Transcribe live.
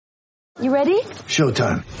You ready?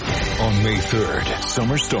 Showtime. On May 3rd,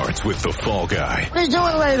 summer starts with The Fall Guy. Let's do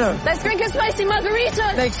it later. Let's drink a spicy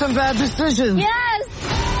margarita. Make some bad decisions. Yes.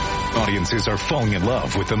 Audiences are falling in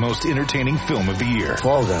love with the most entertaining film of the year.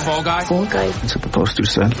 Fall Guy. Fall Guy. Fall Guy. That's what the poster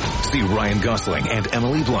said. See Ryan Gosling and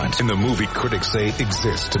Emily Blunt in the movie critics say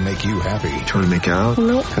exists to make you happy. Trying to make it out?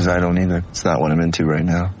 Nope. Because I don't either. It's not what I'm into right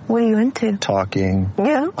now. What are you into? Talking.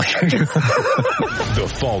 Yeah.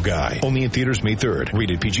 The Fall Guy. Only in theaters May 3rd.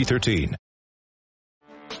 Rated PG-13.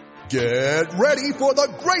 Get ready for the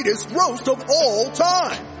greatest roast of all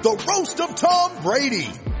time. The Roast of Tom Brady.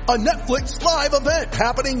 A Netflix live event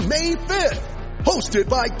happening May 5th. Hosted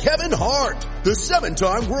by Kevin Hart. The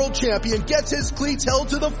 7-time world champion gets his cleats held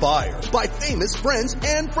to the fire by famous friends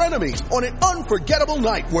and frenemies on an unforgettable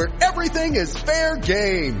night where everything is fair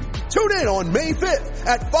game. Tune in on May 5th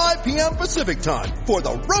at 5 p.m. Pacific time for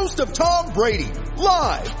the Roast of Tom Brady.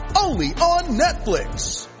 Live only on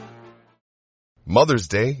Netflix. Mother's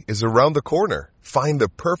Day is around the corner. Find the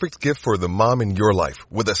perfect gift for the mom in your life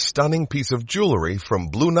with a stunning piece of jewelry from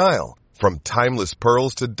Blue Nile. From timeless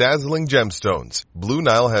pearls to dazzling gemstones, Blue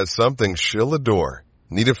Nile has something she'll adore.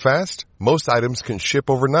 Need it fast? Most items can ship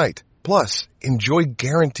overnight. Plus, enjoy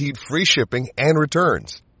guaranteed free shipping and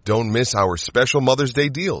returns. Don't miss our special Mother's Day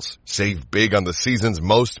deals. Save big on the season's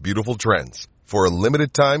most beautiful trends. For a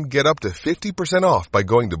limited time, get up to 50% off by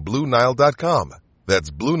going to BlueNile.com. That's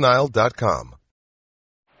BlueNile.com.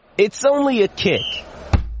 It's only a kick,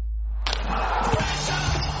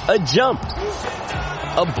 a jump,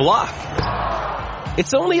 a block.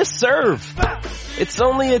 It's only a serve. It's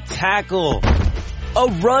only a tackle,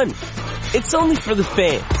 a run. It's only for the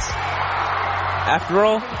fans. After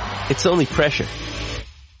all, it's only pressure.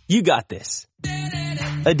 You got this.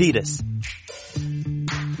 Adidas.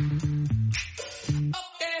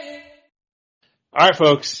 All right,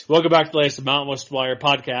 folks. Welcome back to the latest Mountain West Wire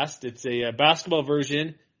podcast. It's a basketball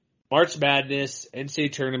version. March Madness,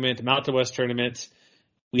 NCAA tournament, Mountain West tournament.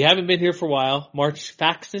 We haven't been here for a while. March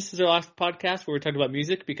Faxness is our last podcast where we're talking about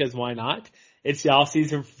music because why not? It's the off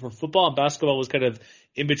season for football and basketball was kind of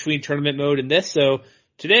in between tournament mode and this. So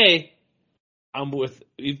today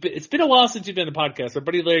it's been a while since you've been on the podcast. Our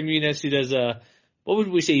buddy Larry Muniz, who does what would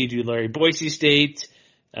we say you do, Larry? Boise State,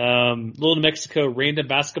 Little New Mexico, random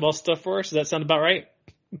basketball stuff for us. Does that sound about right?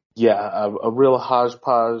 Yeah, a real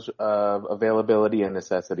hodgepodge of availability and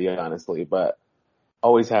necessity, honestly, but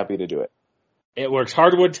always happy to do it. It works.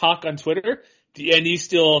 Hardwood Talk on Twitter. And you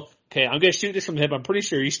still, okay, I'm going to shoot this from the hip. I'm pretty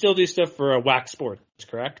sure you still do stuff for WAC Sports,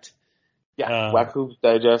 correct? Yeah, WAC Hoops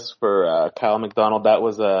Digest for Kyle McDonald. That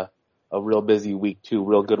was a real busy week, too.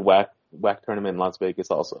 Real good WAC tournament in Las Vegas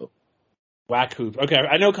also. WAC Hoop. Okay,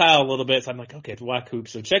 I know Kyle a little bit, so I'm like, okay, it's WAC Hoop.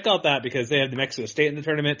 So check out that because they have New Mexico State in the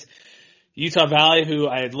tournament. Utah Valley, who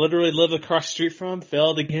I literally live across the street from,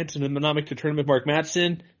 failed again to not make the tournament with Mark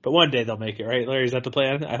Madsen. But one day they'll make it, right? Larry, is that the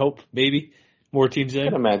plan? I hope, maybe. More teams in. I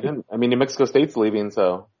can imagine. I mean, New Mexico State's leaving,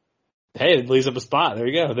 so. Hey, it leaves up a spot. There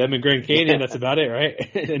you go. Them and Grand Canyon, that's about it,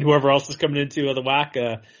 right? And whoever else is coming into the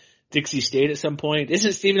WAC, Dixie State at some point.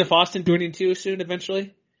 Isn't Stephen F. Austin joining too soon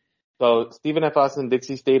eventually? So, Stephen F. Austin,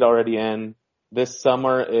 Dixie State already in. This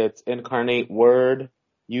summer, it's Incarnate Word,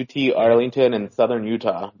 UT Arlington, and Southern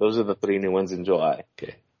Utah. Those are the three new ones in July.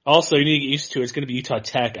 Okay. Also, you need to get used to it. It's going to be Utah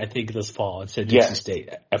Tech, I think, this fall instead of Dixie State.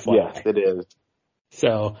 FYI. Yes, it is.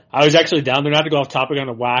 So I was actually down there, not to go off topic on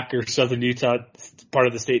a WAC or Southern Utah part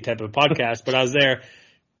of the state type of podcast, but I was there.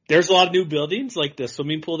 There's a lot of new buildings, like the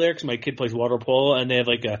swimming pool there, because my kid plays water polo, and they have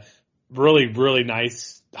like a really, really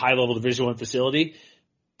nice high-level Division I facility.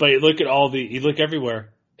 But you look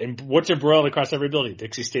everywhere, and what's a broil across every building?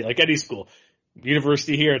 Dixie State, like any school.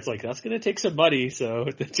 University here, it's like, that's going to take some money, so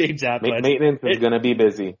to change that. But maintenance is going to be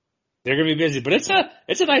busy. They're going to be busy, but it's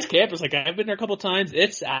a nice campus. Like, I've been there a couple times.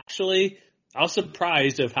 It's actually, I was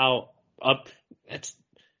surprised of how up it's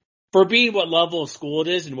for being what level of school it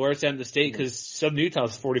is and where it's at in the state, because Southern Utah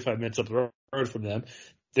is 45 minutes up the road from them.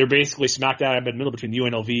 They're basically smack dab in the middle between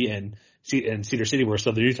UNLV and Cedar City, where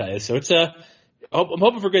Southern Utah is. So it's I'm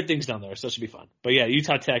hoping for good things down there, so it should be fun. But yeah,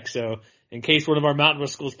 Utah Tech. So in case one of our Mountain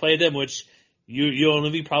West schools play them, which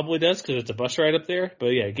UNLV probably does because it's a bus ride up there. But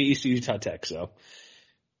yeah, get used to Utah Tech. So.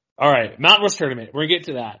 All right, Mountain West tournament. We're gonna get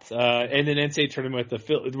to that, and then NCAA tournament.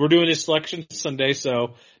 We're doing this selection Sunday,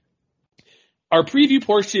 so our preview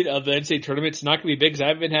portion of the NCAA tournament is not gonna be big because I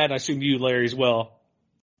haven't had. I assume you, Larry, as well.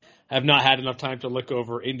 I have not had enough time to look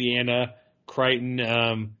over Indiana,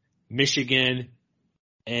 Creighton, Michigan,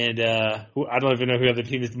 and I don't even know who other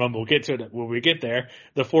team is. We'll get to it when we get there.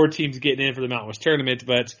 The 4 teams getting in for the Mountain West tournament,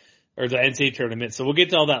 or the NCAA tournament. So we'll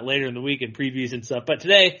get to all that later in the week and previews and stuff. But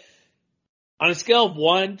today, on a scale of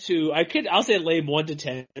 1 to, I'll say lame 1 to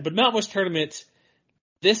 10, but Mountain West tournament,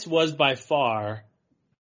 this was by far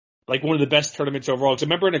like one of the best tournaments overall. Because I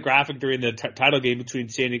remember in a graphic during the title game between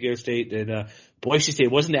San Diego State and Boise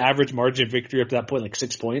State, wasn't the average margin of victory up to that point like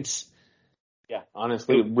 6 points? Yeah,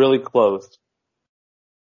 honestly, really close.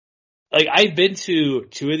 Like, I've been to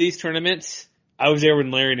 2 of these tournaments. I was there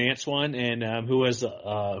when Larry Nance won, and who was it?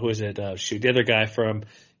 The other guy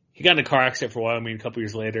he got in a car accident for Wyoming a couple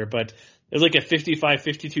years later, but it was like a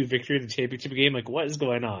 55-52 victory in the championship game. Like, what is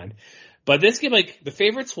going on? But this game, like, the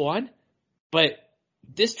favorites won, but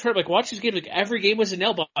this tournament, like, watch this game, like, every game was a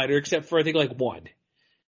nail biter except for, I think, like, 1.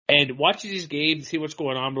 And watching these games, see what's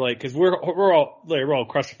going on, like, because we're all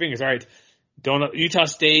crossing fingers. All right, Utah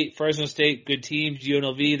State, Fresno State, good teams,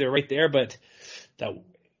 UNLV, they're right there, but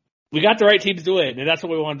we got the right teams to win, and that's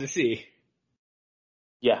what we wanted to see.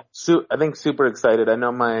 Yeah, I think super excited. I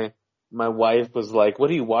know my wife was like, "What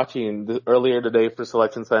are you watching earlier today for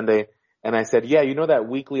Selection Sunday?" And I said, "Yeah, you know that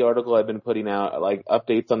weekly article I've been putting out, like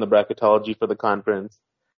updates on the bracketology for the conference.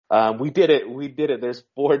 We did it. There's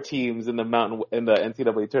 4 teams in the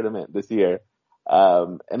NCAA tournament this year,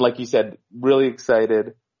 and like you said, really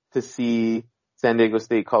excited to see San Diego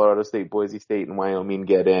State, Colorado State, Boise State, and Wyoming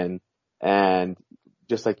get in, and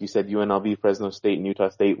just like you said, UNLV, Fresno State, and Utah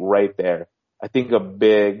State right there. I think a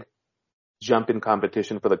big jump in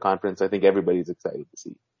competition for the conference. I think everybody's excited to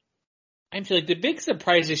see. I feel like the big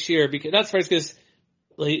surprise this year, because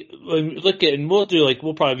like, when we look at, and we'll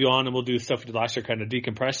probably be on and we'll do stuff we did last year, kind of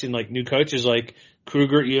decompressing, like new coaches like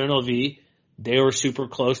Kruger at UNLV. They were super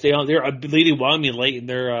close. They're leading Wyoming late in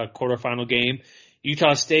their quarterfinal game.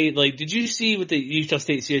 Utah State, like, did you see with the Utah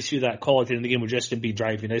State CSU that call at the end of the game with Justin B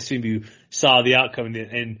driving? I assume you saw the outcome,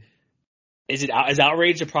 and is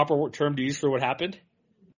outrage a proper term to use for what happened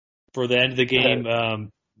for the end of the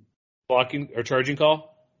game? Blocking or charging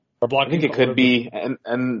call or blocking? I think it could be,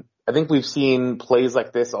 and I think we've seen plays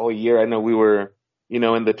like this all year. I know we were, in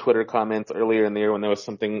the Twitter comments earlier in the year when there was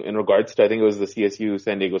something in regards to, I think it was the CSU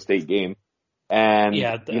San Diego State game, and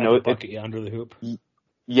the bucket, under the hoop.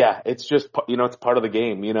 Yeah, it's just, it's part of the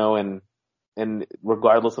game, and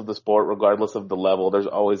regardless of the sport, regardless of the level, there's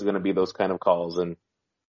always going to be those kind of calls. And,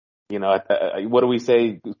 what do we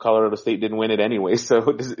say? Colorado State didn't win it anyway, so,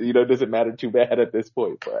 does it matter too bad at this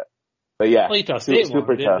point? But yeah, well, Utah State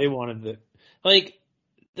super tough. They wanted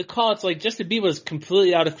the call, it's like Justin B was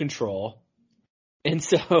completely out of control. And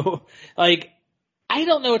so, like, I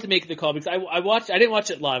don't know what to make of the call because I didn't watch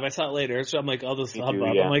it live. I saw it later, so I'm like, oh, this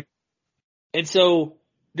hubbub. Yeah. I'm like, and so,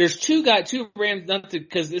 there's 2 Rams,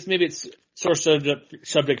 because it's source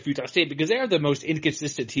subject for Utah State, because they are the most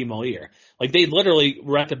inconsistent team all year. Like, they literally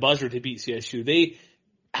were at the buzzer to beat CSU.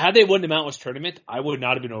 Had they won the Mountain West tournament, I would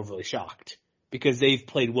not have been overly shocked, because they've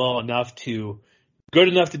played good enough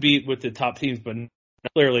to be with the top teams, but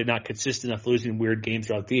clearly not consistent enough, losing weird games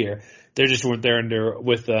throughout the year. They just weren't there, and they're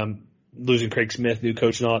with, losing Craig Smith, new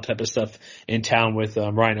coach, and all that type of stuff in town with,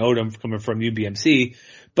 Ryan Odom coming from UBMC.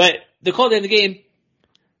 But the call at the end of the game,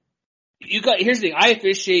 here's the thing. I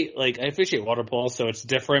officiate water polo, so it's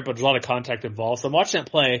different, but there's a lot of contact involved. So I'm watching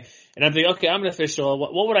that play, and I'm thinking, okay, I'm an official.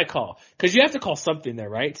 What would I call? Because you have to call something there,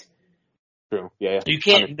 right? True. Yeah. You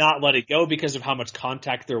can't not let it go because of how much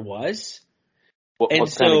contact there was. What kind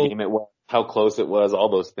of game it was, how close it was, all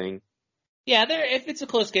those things. Yeah, if it's a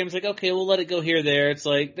close game, it's like, okay, we'll let it go here, there. It's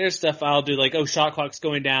like, there's stuff I'll do, like, shot clock's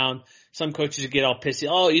going down. Some coaches get all pissy.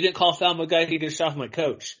 Oh, you didn't call foul, my guy, he did a shot from my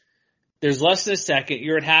coach. There's less than a second.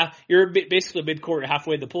 You're basically mid-court,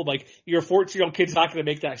 halfway the pool. Like, your 14-year-old kid's not going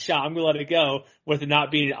to make that shot. I'm going to let it go with it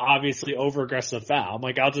not being an obviously over-aggressive foul. I'm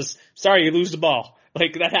like, sorry, you lose the ball.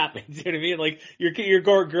 Like, that happens. You know what I mean? Like, your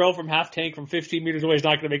girl from half tank from 15 meters away is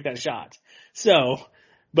not going to make that shot. So,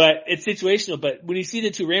 but it's situational. But when you see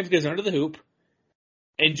the 2 Rams guys under the hoop,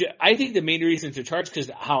 and I think the main reason to charge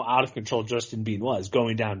because how out of control Justin Bean was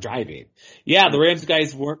going down driving. Yeah, the Rams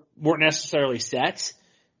guys weren't necessarily set.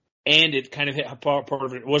 And it kind of hit part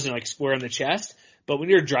of it. It wasn't like square in the chest. But when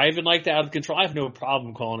you're driving like that out of control, I have no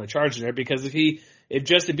problem calling a charge there because if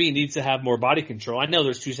Justin Bean needs to have more body control, I know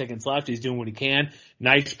there's 2 seconds left. He's doing what he can.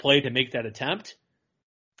 Nice play to make that attempt.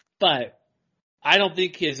 But I don't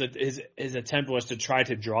think his attempt was to try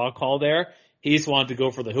to draw a call there. He just wanted to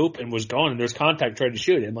go for the hoop and was going, and there's contact trying to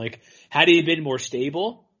shoot him. Like, had he been more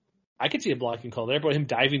stable, I could see a blocking call there. But him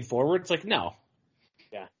diving forward, it's like, no.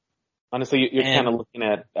 Honestly, you're kind of looking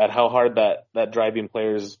at how hard that driving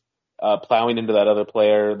player's plowing into that other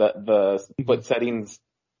player. That the foot setting's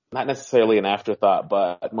not necessarily an afterthought,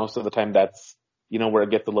 but most of the time that's where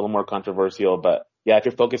it gets a little more controversial. But yeah, if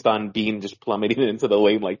you're focused on Bean just plummeting into the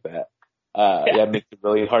lane like that, it makes it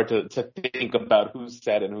really hard to think about who's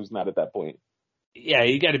set and who's not at that point. yeah,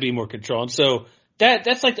 you got to be more controlled. So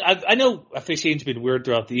that's like I know officiating's been weird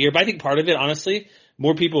throughout the year, but I think part of it, honestly,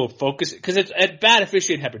 more people focus because it's bad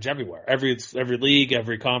officiating happens everywhere, every league,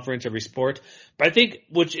 every conference, every sport. But I think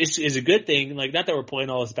which is a good thing. Like not that we're pulling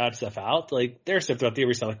all this bad stuff out. Like there's stuff throughout the year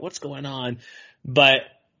we saw like what's going on, but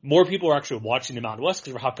more people are actually watching the Mountain West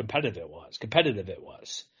because of how competitive it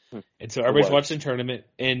was. And so everybody's watching the tournament,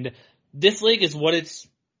 and this league is what it's.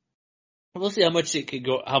 We'll see how much it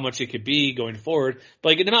could be going forward. But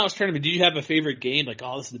like in the Mountain West tournament, did you have a favorite game? Like,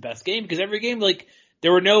 oh, this is the best game because every game, like,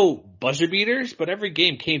 there were no buzzer beaters, but every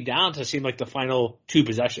game came down to seem like the final 2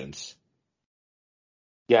 possessions.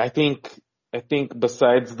 Yeah, I think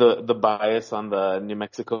besides the bias on the New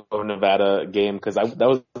Mexico Nevada game, because that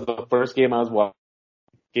was the first game I was watching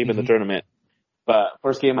in the tournament. But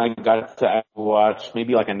first game I got to watch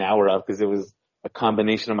maybe like an hour of because it was a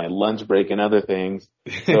combination of my lunch break and other things.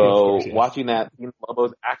 So course, yes. Watching that,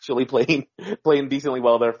 Lobos actually playing decently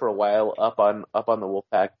well there for a while up on the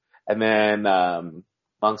Wolfpack. And then,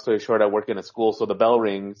 long story short, I work in a school, so the bell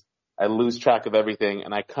rings, I lose track of everything,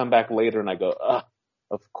 and I come back later and I go,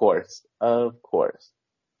 of course. So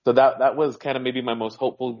that was kind of maybe my most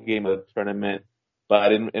hopeful game of the tournament.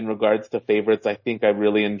 But in regards to favorites, I think I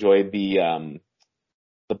really enjoyed the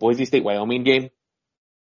Boise State Wyoming game.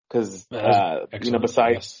 Cause,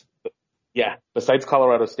 besides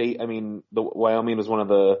Colorado State, I mean, the Wyoming was one of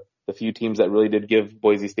the few teams that really did give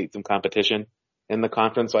Boise State some competition in the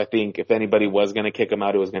conference. So I think if anybody was going to kick them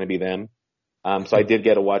out, it was going to be them. So I did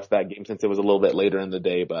get to watch that game since it was a little bit later in the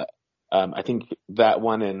day, but, I think that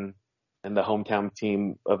one and the hometown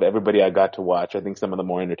team of everybody I got to watch, I think some of the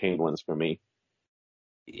more entertaining ones for me.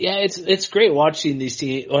 Yeah, it's great watching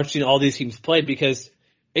watching all these teams play because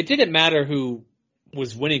it didn't matter who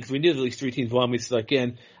was winning because we knew at least 3 teams won. We stuck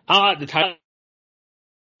in. The title,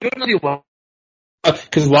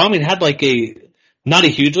 because Wyoming had like not a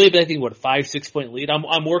huge lead, but I think 5-6 point lead.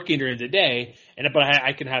 I'm working during the day, but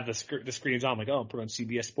I can have the screens on. I'm like, oh, I'll put on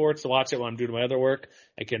CBS Sports to watch it while I'm doing my other work.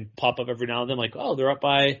 I can pop up every now and then, like, oh, they're up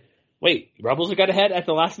by. Wait, Rebels have got ahead at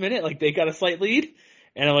the last minute, like they got a slight lead,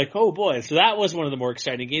 and I'm like, oh boy. So that was one of the more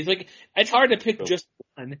exciting games. Like it's hard to pick just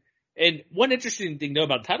one. And one interesting thing though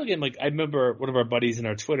about the title game, like I remember one of our buddies in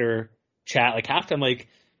our Twitter chat, like halftime, like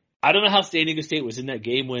I don't know how San Diego State was in that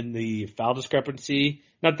game when the foul discrepancy,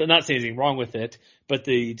 not saying anything wrong with it, but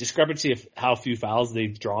the discrepancy of how few fouls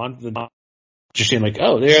they've drawn, just saying like,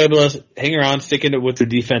 oh, they're able to hang around, sticking with their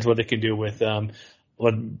defense, what they can do with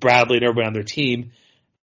Bradley and everybody on their team.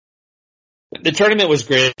 The tournament was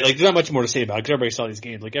great. Like, there's not much more to say about it because everybody saw these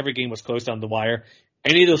games. Like, every game was close down the wire.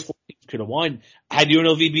 Any of those 4 teams could have won. Had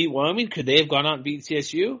UNLV beat Wyoming, could they have gone out and beat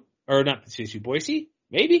CSU? Or not CSU, Boise?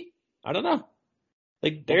 Maybe. I don't know.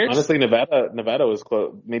 Like, honestly, Nevada was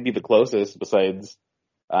maybe the closest besides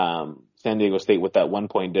San Diego State with that 1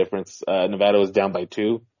 point difference. Nevada was down by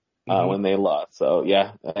 2 when they lost. So,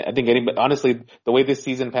 yeah, I think honestly, the way this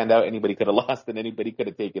season panned out, anybody could have lost and anybody could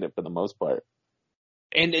have taken it for the most part.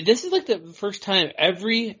 And this is like the first time I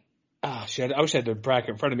wish I had the bracket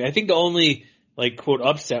in front of me. I think the only, like, quote,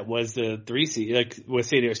 upset was the 3 seed, like, with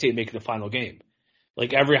San Diego State making the final game.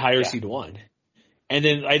 Like, every higher seed won. And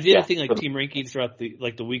then I did a thing like team rankings throughout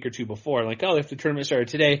the week or two before. Like, oh, if the tournament started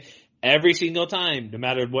today, every single time, no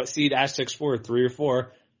matter what seed Aztecs were, 3 or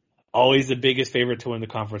 4, always the biggest favorite to win the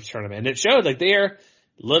conference tournament. And it showed, like, they are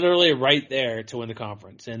literally right there to win the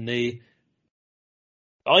conference. And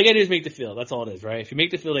all you gotta do is make the field. That's all it is, right? If you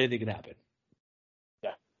make the field, anything can happen.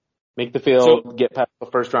 Yeah. Make the field, get past the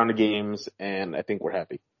first round of games, and I think we're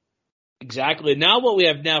happy. Exactly. Now what we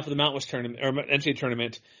have now for the Mountain West tournament, or NCAA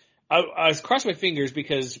tournament, I was crossing my fingers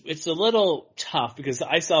because it's a little tough because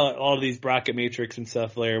I saw all of these bracket matrix and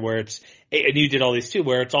stuff there where it's, and you did all these too,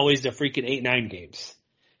 where it's always the freaking 8-9 games.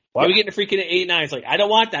 Why are we getting a freaking 8-9? It's like, I don't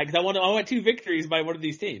want that because I want 2 victories by one of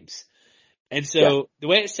these teams. And so the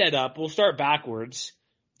way it's set up, we'll start backwards.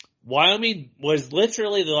 Wyoming was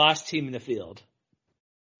literally the last team in the field.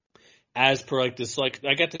 As per like this, like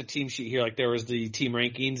I got the team sheet here, like there was the team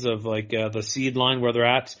rankings of like the seed line where they're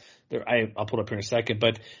at. I'll pull it up here in a second,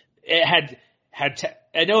 but it had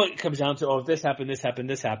I know it comes down to, oh, if this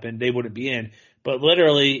happened, they wouldn't be in. But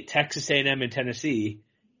literally, Texas A&M and Tennessee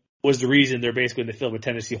was the reason they're basically in the field with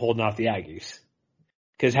Tennessee holding off the Aggies.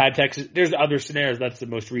 Because there's other scenarios. That's the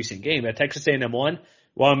most recent game. At Texas A&M won,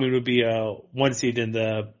 Wyoming would be a 1 seed in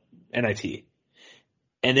the NIT.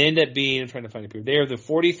 And they end up being, I'm trying to find it here, they are the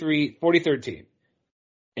 43rd team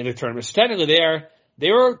in the tournament. So technically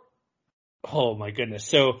they were, oh my goodness.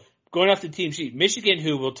 So going off the team sheet, Michigan,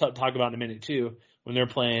 who we'll talk about in a minute too, when they're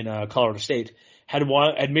playing Colorado State, had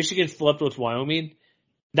Michigan flipped with Wyoming.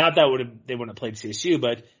 Not that they wouldn't have played CSU,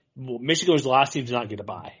 but Michigan was the last team to not get a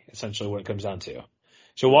bye, essentially what it comes down to.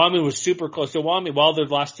 So Wyoming was super close. So Wyoming, while they're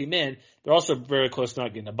the last team in, they're also very close to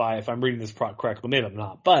not getting a bye, if I'm reading this correctly. Maybe I'm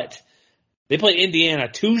not. But they play Indiana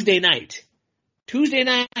Tuesday night. Tuesday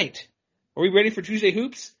night. Are we ready for Tuesday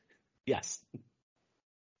hoops? Yes.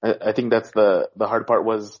 I think that's the hard part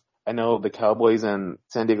was I know the Cowboys and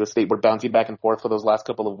San Diego State were bouncing back and forth for those last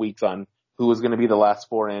couple of weeks on who was going to be the last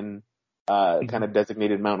four in kind of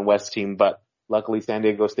designated Mountain West team, but luckily San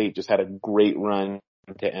Diego State just had a great run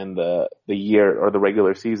to end the year or the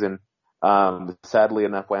regular season. Sadly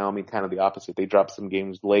enough, Wyoming kind of the opposite. They dropped some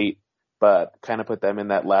games late, but kind of put them in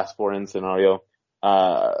that last four in scenario.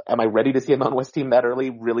 Am I ready to see a Mountain West team that early?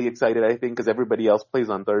 Really excited, I think, because everybody else plays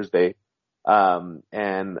on Thursday. And,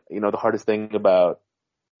 the hardest thing about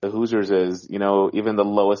the Hoosiers is, even the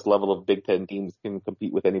lowest level of Big Ten teams can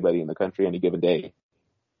compete with anybody in the country any given day.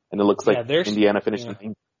 And it looks like Indiana finished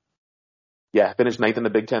ninth. Yeah, finished ninth in the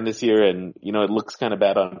Big Ten this year, and, it looks kind of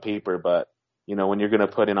bad on paper, but, when you're going to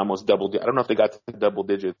put in almost I don't know if they got to double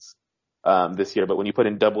digits, this year, but when you put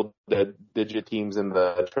in double digit teams in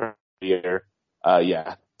the tournament year,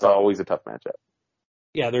 it's always a tough matchup.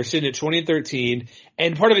 Yeah, they're sitting at 20-13,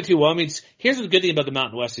 and part of it too, Wyoming's, here's the good thing about the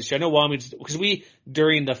Mountain West this year. I know Wyoming's, because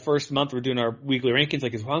during the first month, we're doing our weekly rankings,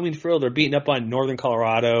 like, is Wyoming for real? They're beating up on Northern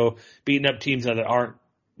Colorado, beating up teams that aren't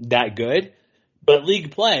that good. But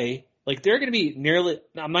league play, like, they're going to be nearly,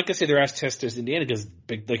 I'm not going to say they're as tested as Indiana, because,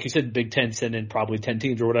 like you said, Big Ten sent in probably 10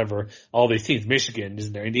 teams or whatever, all these teams. Michigan is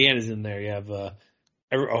in there, Indiana's in there, you have,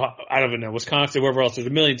 I don't even know, Wisconsin, wherever else. There's a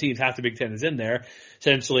million teams. Half the Big Ten is in there,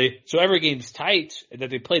 essentially. So every game's tight, that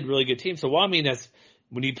they played really good teams. So Wyoming, that's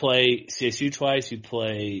when you play CSU twice, you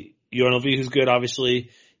play UNLV, who's good, obviously.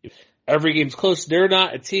 Every game's close. They're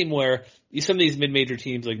not a team where some of these mid-major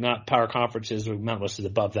teams, like not power conferences, or Mountain West is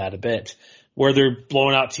above that a bit, where they're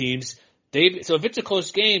blowing out teams. So if it's a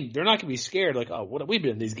close game, they're not going to be scared. Like, oh, what, we've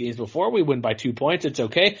been in these games before. We win by 2 points. It's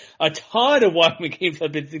okay. A ton of Wyoming games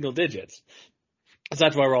have been single digits. So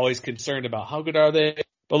that's why we're always concerned about how good are they.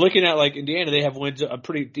 But looking at like Indiana, they have a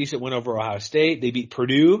pretty decent win over Ohio State. They beat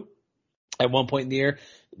Purdue at one point in the year.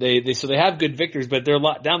 So they have good victories, but they're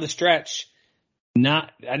down the stretch. I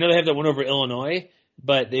know they have that win over Illinois,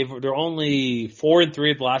 but they're only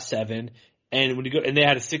 4-3 of the last 7. And when you go, and they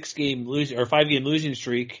had a 5-game losing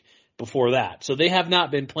streak before that. So they have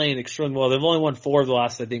not been playing extremely well. They've only won 4 of the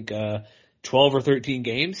last, I think, 12 or 13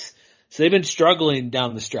 games. So they've been struggling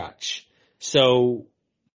down the stretch. So,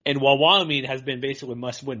 and while Wyoming has been basically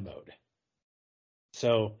must-win mode.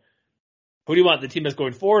 So, who do you want? The team that's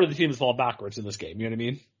going forward or the team that's falling backwards in this game? You know what I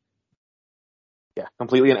mean? Yeah,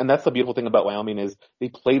 completely. And that's the beautiful thing about Wyoming is they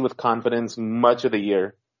played with confidence much of the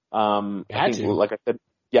year. Like I said,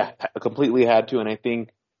 completely had to. And I think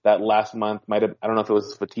that last month I don't know if it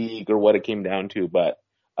was fatigue or what it came down to, but,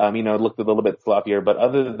 it looked a little bit sloppier. But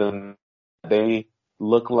other than that, they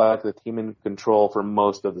look like the team in control for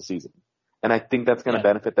most of the season. And I think that's going to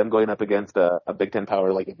benefit them going up against a Big Ten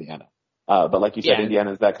power like Indiana. But like you said,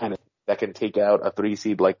 Indiana is that can take out a 3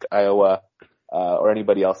 seed like Iowa, or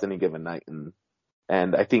anybody else any given night.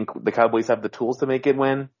 And I think the Cowboys have the tools to make the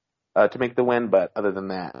win. But other than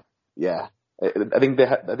that, I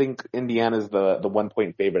think Indiana's the 1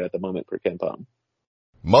 point favorite at the moment for KenPom.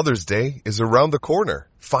 Mother's Day is around the corner.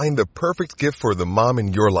 Find the perfect gift for the mom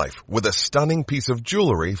in your life with a stunning piece of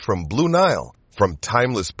jewelry from Blue Nile. From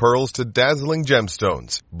timeless pearls to dazzling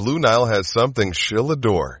gemstones, Blue Nile has something she'll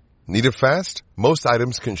adore. Need it fast? Most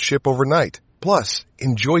items can ship overnight. Plus,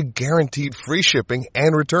 enjoy guaranteed free shipping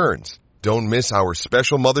and returns. Don't miss our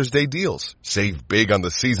special Mother's Day deals. Save big on the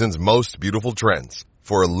season's most beautiful trends.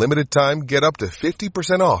 For a limited time, get up to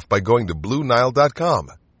 50% off by going to BlueNile.com.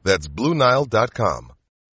 That's BlueNile.com.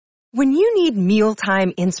 When you need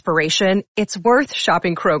mealtime inspiration, it's worth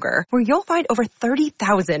shopping Kroger, where you'll find over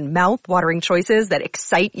 30,000 mouth-watering choices that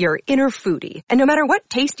excite your inner foodie. And no matter what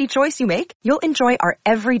tasty choice you make, you'll enjoy our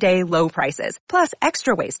everyday low prices, plus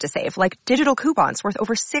extra ways to save, like digital coupons worth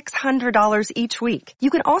over $600 each week. You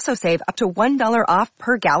can also save up to $1 off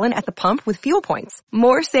per gallon at the pump with fuel points.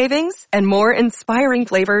 More savings and more inspiring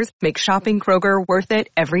flavors make shopping Kroger worth it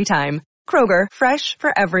every time. Kroger, fresh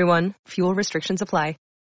for everyone. Fuel restrictions apply.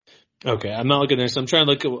 Okay, I'm not looking there, so I'm trying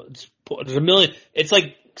to look at there's a million. It's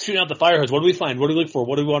like shooting out the fire hose. What do we find? What do we look for?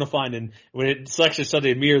 What do we want to find? And when Selection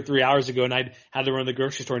Sunday, a mere 3 hours ago, and I had to run to the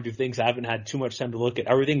grocery store and do things, I haven't had too much time to look at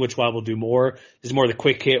everything, which why we'll do more. This is more the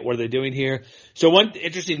quick hit. What are they doing here? So one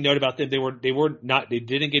interesting note about them, they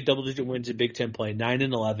didn't get double digit wins in Big Ten play,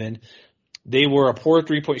 9-11. They were a poor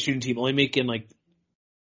 3-point shooting team, only making like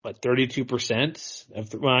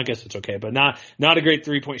 32%. Well, I guess it's okay, but not a great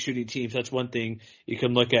 3-point shooting team. So that's one thing you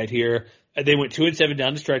can look at here. They went 2-7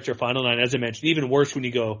 down the stretch, their final 9, as I mentioned. Even worse when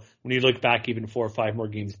you look back even 4 or 5 more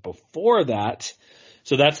games before that.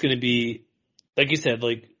 So that's going to be, like you said,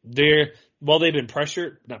 like while they've been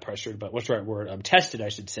tested, I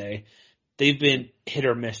should say. They've been hit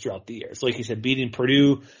or miss throughout the years. Like you said, beating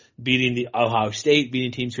Purdue, beating the Ohio State,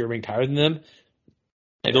 beating teams who are ranked higher than them.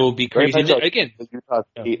 It'll be crazy. Again, the Utah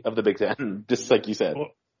State of the Big Ten, just like you said.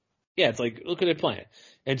 Well, yeah, it's like, look at it playing.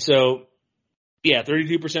 And so, yeah,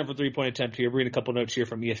 32% for 3-point attempt here. We're reading a couple notes here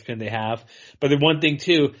from ESPN they have. But the one thing,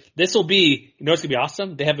 too, this will be, it's going to be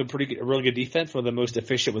awesome. They have a really good defense, one of the most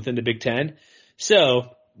efficient within the Big Ten.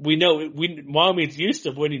 So, we know Wyoming's used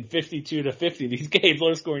to winning 52-50 these games,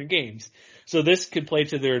 low-scoring games. So this could play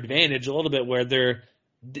to their advantage a little bit where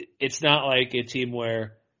it's not like a team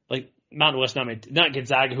where, like, Mountain West, not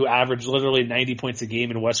Gonzaga, who averaged literally 90 points a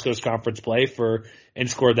game in West Coast Conference play and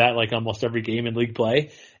scored that like almost every game in league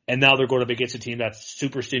play. And now they're going up against a team that's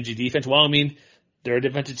super stingy defense. Well, I mean, they're a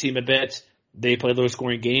defensive team a bit. They play low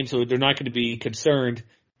scoring games, so they're not going to be concerned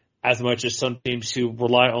as much as some teams who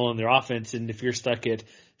rely all on their offense. And if you're stuck at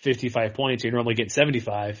 55 points, you're normally getting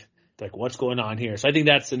 75. Like, what's going on here? So I think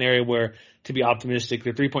that's an area where, to be optimistic,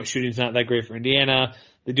 their 3-point shooting is not that great for Indiana.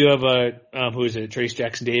 They do have Trace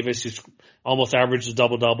Jackson Davis, who's almost averages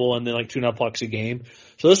double-double and then like 2.5 blocks a game.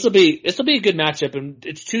 So this will be a good matchup, and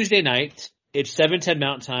it's Tuesday night. It's 7:10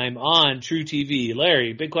 Mountain Time on True TV.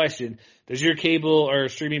 Larry, big question. Does your cable or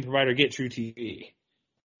streaming provider get True TV?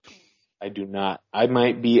 I do not. I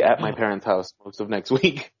might be at my parents' house most of next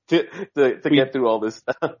week to get through all this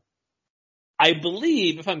stuff. I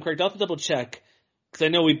believe, if I'm correct, I'll have to double check, because I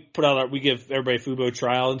know we give everybody Fubo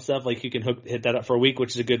trial and stuff, like you can hit that up for a week,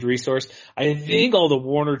 which is a good resource. I think all the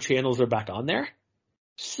Warner channels are back on there.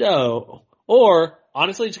 So, or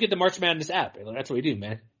honestly, just get the March Madness app. That's what we do,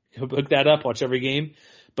 man. Hook that up, watch every game.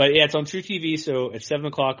 But yeah, it's on True TV, so it's 7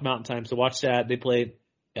 o'clock Mountain Time, so watch that. They play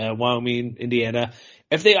Wyoming, Indiana.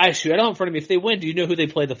 I don't have in front of me. If they win, do you know who they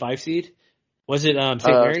play the 5 seed? Was it St.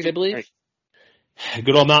 Mary's, I believe? Right.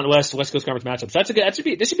 Good old Mountain West Coast Conference matchup. So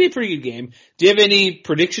this should be a pretty good game. Do you have any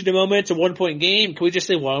prediction to moment? It's a 1-point game. Can we just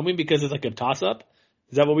say Wyoming because it's like a toss-up?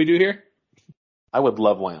 Is that what we do here? I would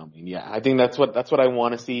love Wyoming. Yeah, I think that's what I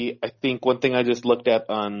want to see. I think one thing I just looked at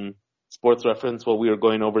on Sports Reference while we were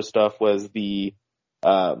going over stuff was the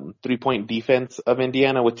 3-point defense of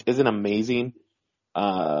Indiana, which isn't amazing.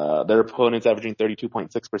 Their opponents averaging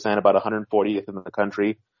 32.6%, about 140th in the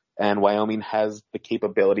country, and Wyoming has the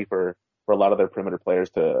capability for a lot of their perimeter players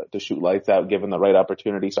to shoot lights out given the right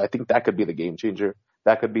opportunity. So I think that could be the game changer.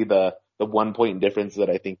 That could be the 1-point difference that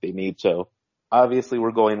I think they need. So obviously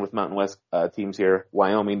we're going with Mountain West teams here,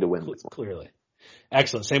 Wyoming to win this one. Clearly.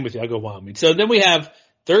 Excellent. Same with you. I'll go Wyoming. So then we have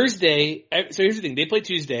Thursday. So here's the thing. They play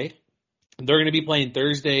Tuesday. They're going to be playing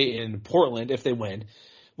Thursday in Portland if they win,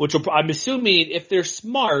 which I'm assuming if they're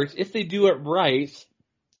smart, if they do it right,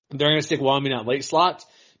 they're going to stick Wyoming out late slot.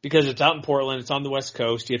 Because it's out in Portland, it's on the West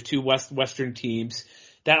Coast, you have two Western teams.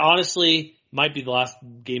 That honestly might be the last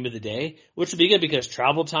game of the day, which would be good because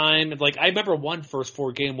travel time, like I remember one first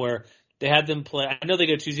 4 game where they had them play, I know they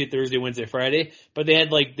go Tuesday, Thursday, Wednesday, Friday, but they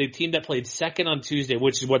had like the team that played second on Tuesday,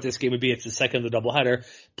 which is what this game would be, it's the second of the doubleheader,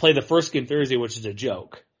 play the first game Thursday, which is a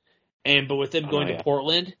joke. But with them going to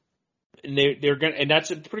Portland, and they're going and that's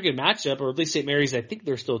a pretty good matchup, or at least St. Mary's, I think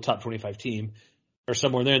they're still a top 25 team, or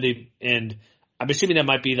somewhere in there, and I'm assuming that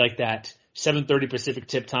might be like that 7:30 Pacific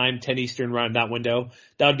tip time, 10 Eastern around that window.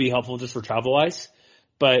 That would be helpful just for travel-wise.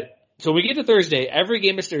 But so we get to Thursday. Every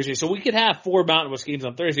game is Thursday. So we could have 4 Mountain West games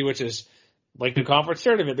on Thursday, which is like the conference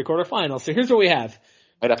tournament, the quarterfinals. So here's what we have.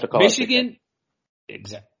 I'd have to call Michigan.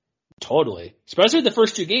 Totally. Especially the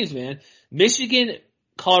first 2 games, man. Michigan,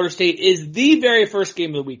 Colorado State is the very first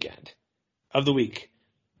game of the week.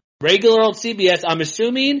 Regular old CBS. I'm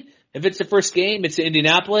assuming if it's the first game, it's in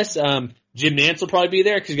Indianapolis. Jim Nantz will probably be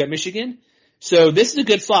there because you got Michigan. So this is a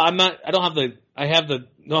good slot. I don't have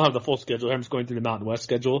the full schedule. I'm just going through the Mountain West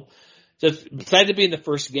schedule. So besides it being the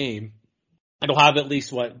first game, it'll have at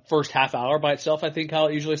least first half hour by itself, I think how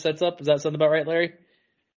it usually sets up. Does that sound about right, Larry?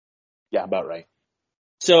 Yeah, about right.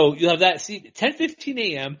 So you'll have that 10:15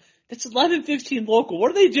 a.m. That's 11:15 local.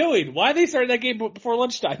 What are they doing? Why are they starting that game before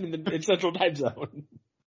lunchtime in Central Time Zone?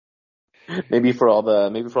 Maybe for all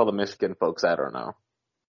the Michigan folks, I don't know.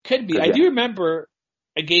 Could be. I do remember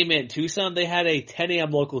a game in Tucson. They had a 10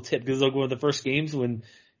 a.m. local tip because it was one of the first games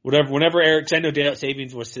whenever Eric. Cause I know Daylight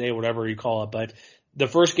Savings was today, whatever you call it, but the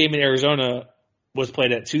first game in Arizona was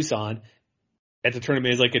played at Tucson. At the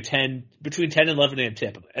tournament, is like between 10 and 11 a.m.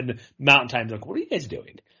 tip, and the Mountain Time's like, what are you guys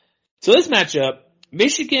doing? So this matchup,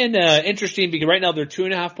 Michigan, interesting because right now they're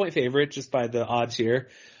 2.5-point favorite just by the odds here.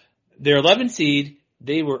 They're 11 seed.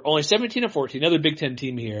 They were only 17-14. Another Big Ten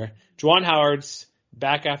team here. Juwan Howard's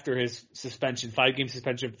back after his suspension, 5-game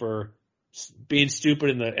suspension for being stupid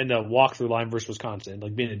in the walkthrough line versus Wisconsin,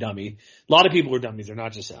 like being a dummy. A lot of people were dummies. They're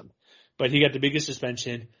not just him. But he got the biggest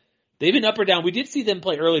suspension. They've been up or down. We did see them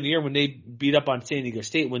play early in the year when they beat up on San Diego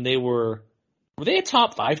State when they were they a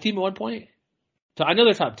top 5 team at one point? I know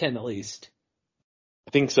they're top 10 at least.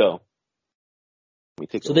 I think so.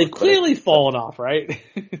 So they've clearly fallen off, right?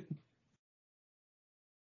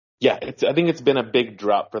 Yeah, I think it's been a big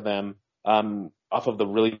drop for them off of the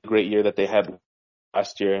really great year that they had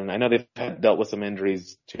last year. And I know they've dealt with some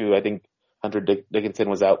injuries too. I think Hunter Dickinson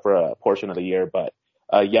was out for a portion of the year. But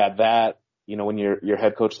that, when your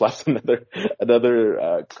head coach slaps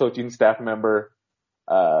another coaching staff member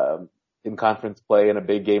in conference play in a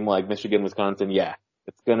big game like Michigan, Wisconsin,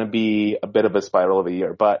 it's going to be a bit of a spiral of a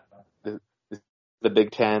year. But the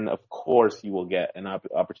Big Ten, of course, you will get an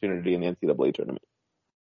opportunity in the NCAA tournament.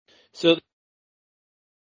 So,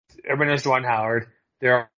 everyone knows Juwan Howard.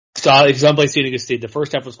 They're solid. He's on play San Diego State. The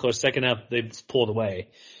first half was close. Second half, they pulled away.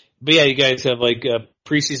 But yeah, you guys have like a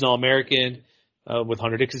preseason All-American with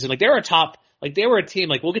Hunter Dickinson. Like they're they were a team.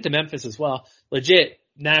 Like we'll get to Memphis as well. Legit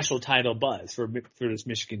national title buzz for this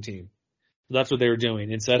Michigan team. So that's what they were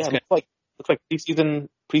doing. And so that's looks like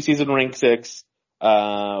preseason rank 6,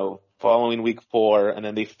 following week 4, and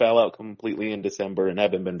then they fell out completely in December and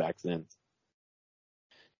haven't been back since.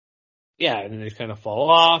 Yeah, and then they kind of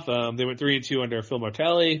fall off. They went 3-2 under Phil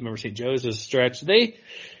Martelli. Remember St. Joe's was a stretch.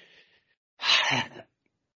 I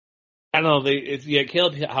don't know.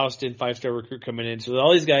 Caleb Houston, 5-star recruit coming in. So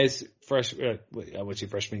all these guys, freshman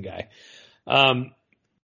guy.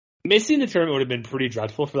 Missing the tournament would have been pretty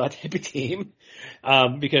dreadful for that type of team.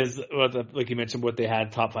 Because like you mentioned, what they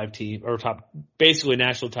had top 5 team or basically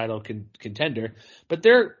national title contender. But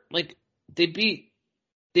they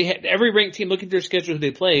had every ranked team. Look at their schedule who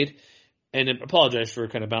they played. And I apologize for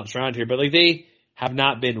kind of bouncing around here, but they have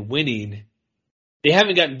not been winning. They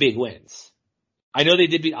haven't gotten big wins. I know they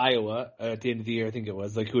did beat Iowa at the end of the year, I think it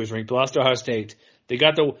was, who was ranked. They lost to Ohio State. They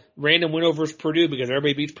got the random win over Purdue because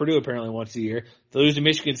everybody beats Purdue apparently once a year. They lose to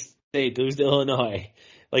Michigan State. They lose to Illinois.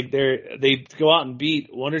 They go out and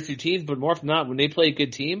beat 1 or 2 teams, but more often than not, when they play a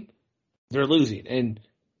good team, they're losing. And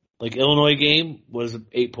Illinois game was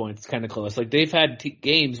 8 points, kind of close. They've had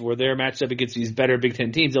games where they're matched up against these better Big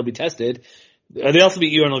Ten teams. They'll be tested. They also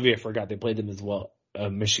beat UNLV. I forgot they played them as well.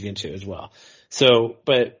 Michigan too as well. So,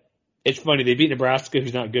 but it's funny. They beat Nebraska,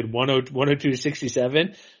 who's not good,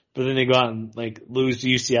 102-67. But then they go out and lose to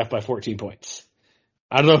UCF by 14 points.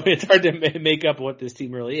 I don't know. It's hard to make up what this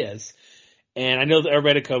team really is. And I know that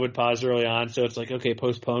everybody had a COVID pause early on, so it's okay,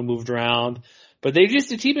 postponed, moved around. But they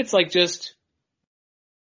just a team. It's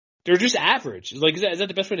they're just average. Is that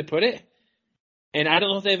the best way to put it? And I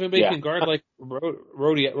don't know if they have anybody who can guard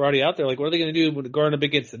Roddy out there. What are they going to do when guarding up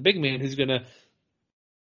against the big man who's going to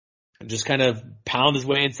just kind of pound his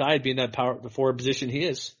way inside, being that power forward position he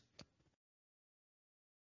is?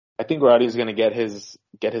 I think Roddy's going to get his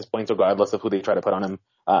points regardless of who they try to put on him.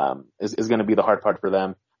 Is going to be the hard part for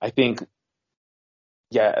them. I think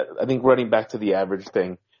running back to the average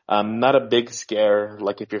thing. Not a big scare,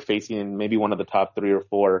 if you're facing maybe one of the top 3 or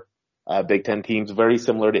 4 Big Ten teams, very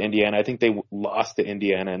similar to Indiana. I think they lost to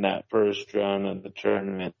Indiana in that first round of the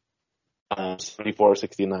tournament,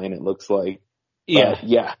 74-69. It looks like.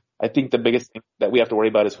 Yeah. I think the biggest thing that we have to worry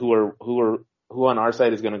about is who on our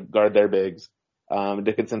side is going to guard their bigs.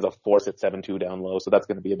 Dickinson's a force at 7'2" down low, so that's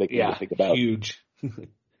going to be a big thing to think about. Huge.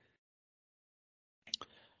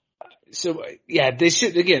 So, they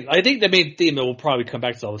should, again, I think the main theme that we'll probably come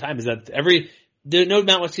back to all the time is that no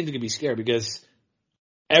Mountain West teams are going to be scared because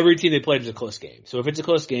every team they played is a close game. So if it's a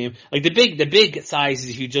close game, the big size is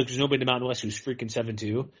a huge joke. There's nobody in the Mountain West who's freaking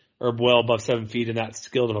 7'2" or well above 7 feet and that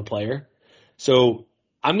skilled of a player. So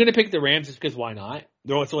I'm going to pick the Rams just because why not?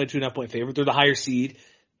 They're only 2.5-point favorite. They're the higher seed.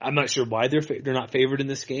 I'm not sure why they're not favored in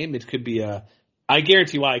this game. It could be I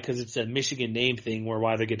guarantee why, because it's a Michigan name thing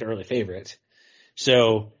why they get the early favorite.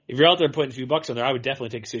 So if you're out there putting a few bucks on there, I would definitely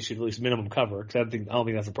take a issue to at least minimum cover because I don't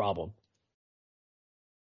think that's a problem.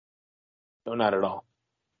 No, not at all.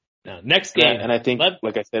 Now, next game, and I think,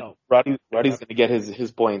 like I said, Roddy's going to get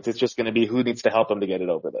his points. It's just going to be who needs to help him to get it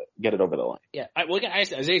over the line. Yeah,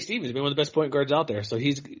 Isaiah Stevens has been one of the best point guards out there, so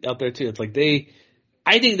he's out there too. It's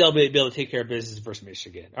I think they'll be able to take care of business versus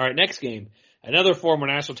Michigan. All right, next game. Another former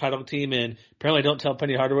national title team, and apparently don't tell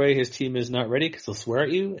Penny Hardaway his team is not ready because he'll swear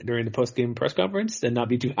at you during the post-game press conference and not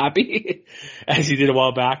be too happy, as he did a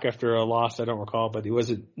while back after a loss, I don't recall, but he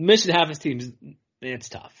wasn't missing half his team. It's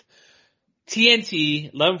tough.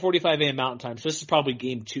 TNT, 11:45 a.m. Mountain Time. So this is probably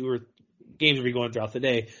game 2 or games will be going throughout the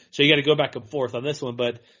day. So you got to go back and forth on this one.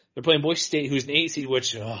 But they're playing Boise State, who's an 8 seed,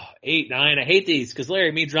 which 8, 9. I hate these because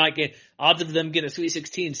Larry, means not get odds of them getting a Sweet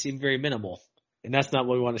 16 seem very minimal, and that's not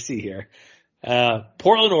what we want to see here.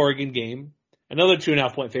 Portland, Oregon game, another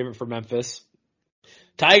 2.5 point favorite for Memphis.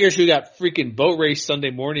 Tigers, who got freaking boat race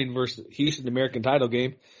Sunday morning versus Houston American title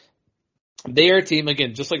game. They are a team,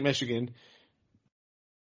 again, just like Michigan.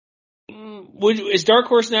 Is Dark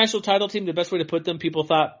Horse National Title Team the best way to put them? People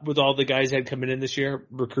thought with all the guys had coming in this year,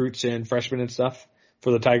 recruits and freshmen and stuff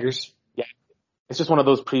for the Tigers. Yeah, it's just one of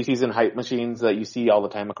those preseason hype machines that you see all the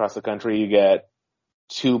time across the country. You get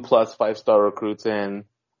 2+ 5-star recruits in.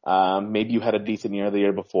 Maybe you had a decent year the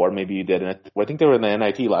year before. Maybe you didn't. I think they were in the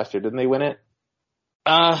NIT last year. Didn't they win it?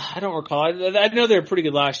 I don't recall. I know they were pretty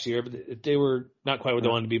good last year, but they were not quite what they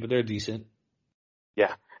wanted to be, but they're decent.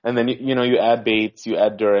 Yeah. And then, you add Bates, you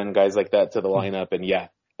add Duran, guys like that to the lineup, and yeah,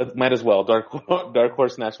 might as well. Dark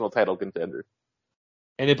Horse National Title contender.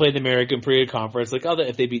 And they played the American Pre-Conference. Like,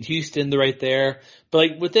 if they beat Houston, they're right there. But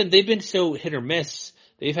like with them, they've been so hit or miss.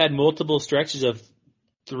 They've had multiple stretches of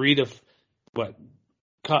 3 to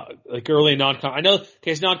early non-conference. I know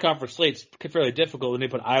it's non-conference slate's fairly difficult when they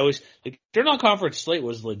put Iowa. Like their non-conference slate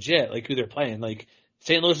was legit. Like who they're playing. Like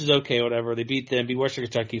St. Louis is okay, whatever. They beat them, beat Western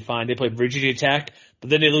Kentucky, fine. They played Virginia Tech, but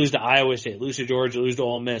then they lose to Iowa State, lose to Georgia, lose to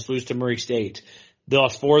Ole Miss, lose to Murray State. They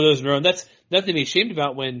lost 4 of those in a row. And that's nothing to be ashamed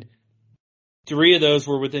about when 3 of those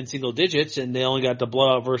were within single digits and they only got the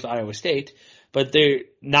blowout versus Iowa State. But they're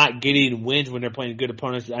not getting wins when they're playing good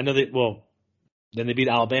opponents. I know then they beat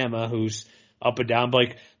Alabama, who's up and down. But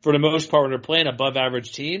like for the most part, when they're playing above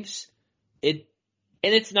average teams,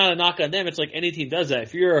 it's not a knock on them. It's like any team does that.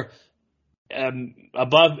 If you're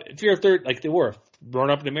if you're a third, like they were,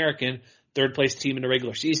 run up an American, 3rd place team in the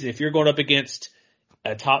regular season, if you're going up against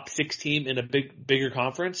a top 6 team in a bigger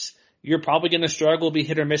conference, you're probably going to struggle, be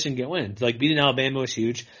hit or miss and get wins. Like beating Alabama was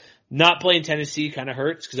huge. Not playing Tennessee kind of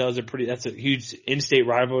hurts because that's a huge in-state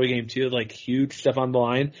rivalry game too, like huge stuff on the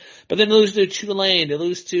line. But then they lose to Tulane, they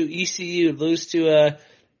lose to ECU, they lose to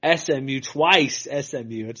SMU, twice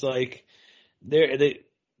SMU. It's like they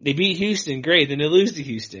beat Houston, great, then they lose to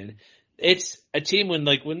Houston. It's a team when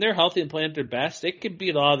they're healthy and playing at their best, they can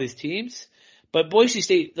beat a lot of these teams. But Boise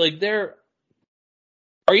State,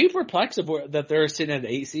 are you perplexed that they're sitting at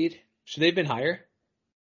the 8 seed? Should they have been higher?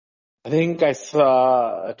 I think I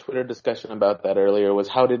saw a Twitter discussion about that earlier, was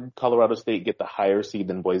how did Colorado State get the higher seed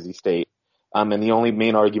than Boise State? And the only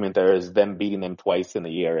main argument there is them beating them twice in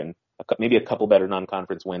the year and maybe a couple better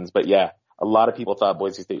non-conference wins. But yeah, a lot of people thought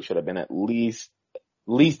Boise State should have been at least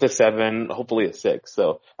a 7, hopefully a 6.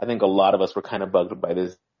 So I think a lot of us were kind of bugged by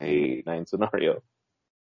this 8-9 scenario.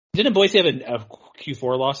 Didn't Boise have a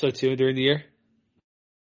Q4 loss though too during the year?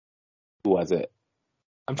 Who was it?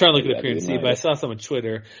 I'm trying to look it up here and see, but I saw some on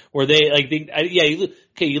Twitter where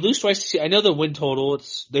you lose twice. I know the win total.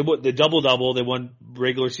 The double. They won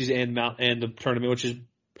regular season and the tournament, which is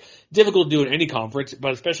difficult to do in any conference,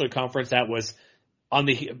 but especially a conference that was on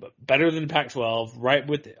the better than the Pac-12, right?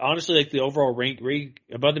 With honestly, like the overall rank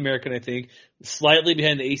above the American, I think slightly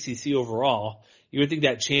behind the ACC overall. You would think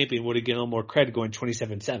that champion would have gotten a little more credit going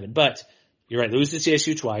 27-7, but you're right. Lose to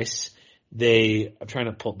CSU twice. I'm trying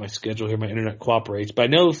to pull up my schedule here. My internet cooperates, but I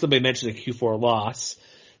know somebody mentioned a Q4 loss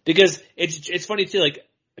because it's funny too. Like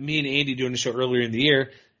me and Andy doing the show earlier in the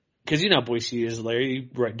year, because you know how Boise is, Larry.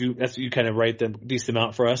 You kind of write them decent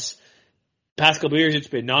amount for us. Past couple of years, it's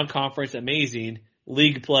been non-conference amazing,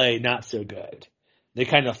 league play not so good. They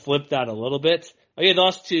kind of flipped that a little bit. Oh yeah, they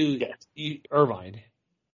lost to Irvine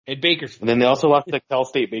and Bakersfield. And then they also lost to Cal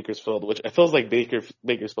State Bakersfield, which it feels like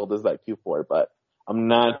Bakersfield is that Q4, but I'm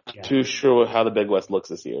not too sure how the Big West looks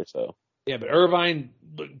this year. So yeah, but Irvine,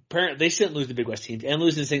 apparently they shouldn't lose the Big West teams and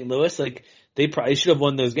lose to St. Louis. Like they probably should have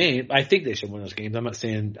won those games. I think they should have won those games. I'm not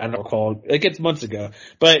saying I don't recall. Like it's months ago.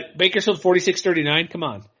 But Bakersfield 46-39. Come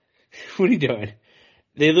on, what are you doing?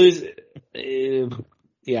 They lose.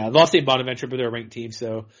 Lost St. Bonaventure, but they're a ranked team.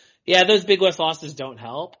 So yeah, those Big West losses don't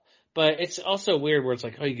help. But it's also weird where it's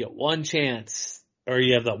like, oh, you get one chance, or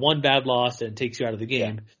you have that one bad loss and it takes you out of the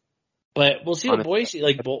game. Yeah. But we'll see what Boise,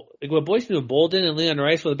 what Boise with Bolden and Leon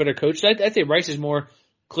Rice with a better coach. I'd say Rice is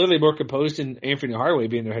clearly more composed than Anthony Hardaway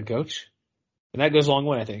being their head coach. And that goes a long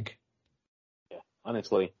way, I think. Yeah,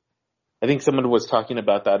 honestly. I think someone was talking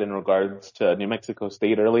about that in regards to New Mexico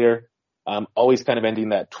State earlier. Always kind of ending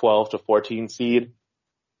that 12 to 14 seed.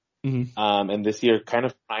 Mm-hmm. And this year kind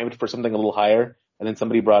of primed for something a little higher. And then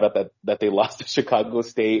somebody brought up that they lost to Chicago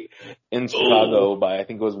State in Chicago by, I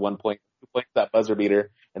think it was 1 point, 2 points, that buzzer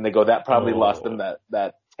beater. And they go, that probably lost them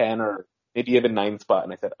that 10 or maybe even 9 spot.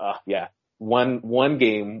 And I said, yeah, one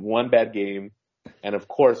game, one bad game, and of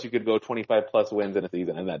course you could go 25 plus wins in a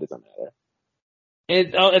season, and that doesn't matter.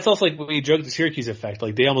 And it's also like we joke the Syracuse effect.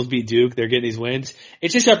 Like they almost beat Duke, they're getting these wins.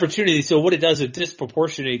 It's just opportunity. So what it does, it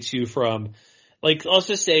disproportionates you from, like, let's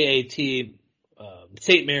just say a team,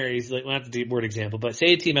 St. Mary's, like, not the word example, but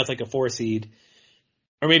say a team has like a 4 seed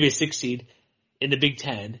or maybe a 6 seed in the Big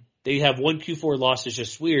Ten. They have one Q4 loss, is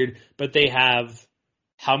just weird, but they have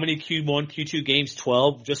how many Q1, Q2 games?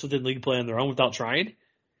 12 just within league play on their own without trying.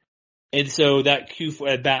 And so that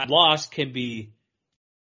Q4 bad loss can be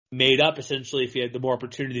made up essentially if you had the more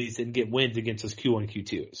opportunities and get wins against those Q1 and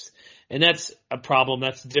Q2s. And that's a problem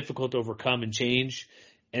that's difficult to overcome and change,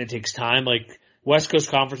 and it takes time. Like West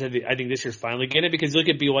Coast Conference, I think this year's finally getting it, because look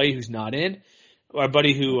at BYU, who's not in. Our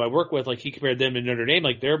buddy who I work with, like, he compared them to Notre Dame.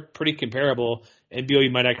 Like, they're pretty comparable, and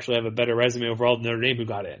BYU might actually have a better resume overall than Notre Dame, who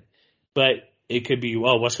got in. But it could be,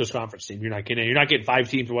 well, West Coast Conference team. You're not getting 5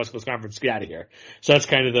 teams from West Coast Conference. Get out of here. So that's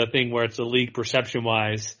kind of the thing where it's a league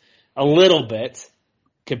perception-wise a little bit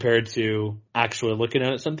compared to actually looking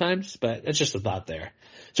at it sometimes. But it's just a thought there.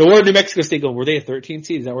 So where did New Mexico State go? Were they a 13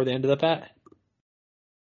 seed? Is that where they ended up at?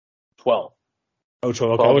 12. Oh,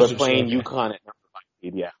 12. Okay. 12, they're playing UConn at number 5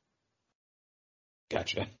 seed, yeah.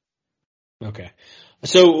 Gotcha. Okay.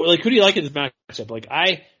 So, like, who do you like in this matchup? Like,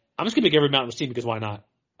 I'm just gonna pick every Mountain West team because why not?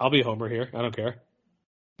 I'll be a homer here. I don't care.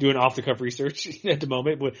 Doing off-the-cuff research at the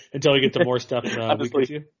moment until I get to more stuff in a week or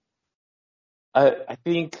two. I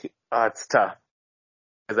think it's tough,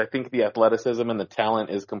 because I think the athleticism and the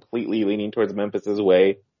talent is completely leaning towards Memphis's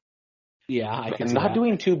way. Yeah, I can. And not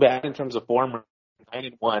doing too bad in terms of form.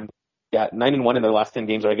 9-1. Yeah, 9-1 in their last 10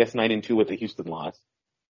 games, or I guess 9-2 with the Houston loss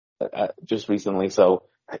just recently. So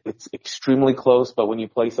it's extremely close. But when you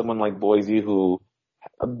play someone like Boise, who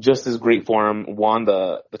just as great form, won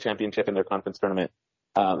the championship in their conference tournament,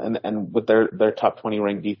 and with their top 20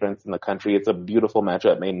 ranked defense in the country, it's a beautiful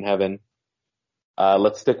matchup made in heaven.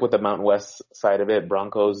 Let's stick with the Mountain West side of it.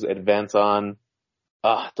 Broncos advance on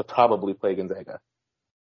to probably play Gonzaga,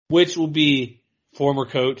 which will be former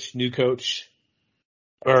coach, new coach,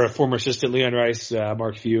 or former assistant Leon Rice,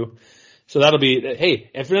 Mark Few. So that'll be, hey,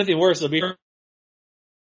 if nothing worse, it'll be.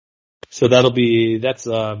 So that's we got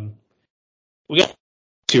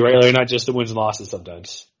to, right? Like, not just the wins and losses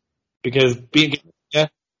sometimes, because being, yeah,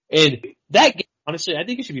 and that game, honestly, I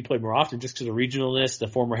think it should be played more often just because of regionalness, the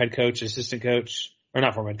former head coach, assistant coach, or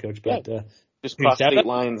not former head coach, but just cross state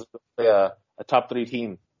lines. A top 3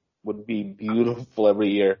 team would be beautiful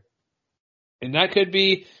every year. And that could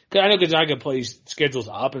be, cause I know Gonzaga plays schedules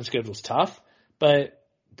up and schedules tough, but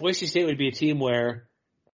Boise State would be a team where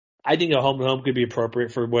I think a home-to-home could be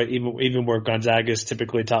appropriate for what even where Gonzaga is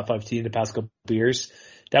typically a top 5 team the past couple of years.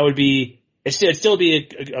 That would be, it'd still be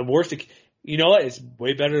a worse, you know what, it's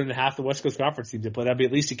way better than half the West Coast Conference teams to play. That'd be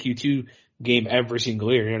at least a Q2 game every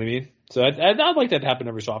single year, you know what I mean? So I'd like that to happen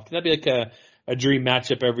every so often. That'd be like a dream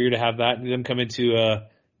matchup every year to have that, and them come into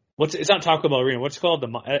it's not Taco Bell Arena. What's it called?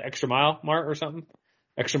 The Extra Mile Mart or something?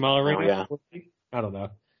 Extra Mile Arena? Oh, yeah. I don't know.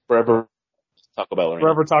 Forever Taco Bell Arena.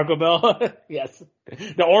 Forever Taco Bell. Yes.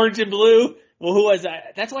 The orange and blue. Well, who was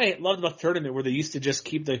that? That's why I loved the tournament where they used to just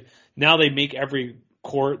keep now they make every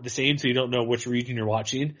court the same so you don't know which region you're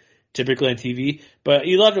watching, typically on TV. But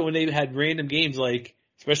you loved it when they had random games like,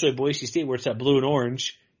 especially at Boise State where it's that blue and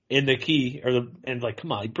orange in the key and like,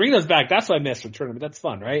 come on, bring those back. That's what I missed from the tournament. That's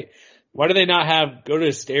fun, right? Why do they not go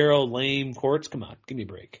to sterile, lame courts? Come on, give me a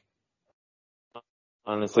break.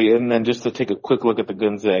 Honestly, and then just to take a quick look at the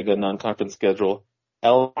Gonzaga non-conference schedule,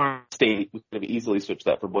 Elmore State, we could have easily switched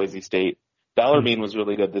that for Boise State. Bellarmine was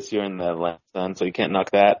really good this year in the last run, so you can't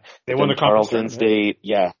knock that. They won the Carleton State,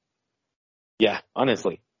 yeah,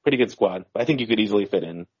 honestly, pretty good squad. But I think you could easily fit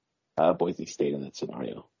in Boise State in that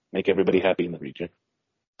scenario. Make everybody happy in the region.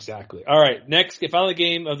 Exactly. All right, next, final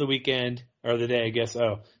game of the weekend, or the day, I guess.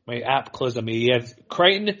 Oh, my app closed on me. You have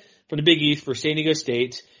Creighton from the Big East for San Diego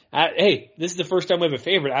State. Hey, this is the first time we have a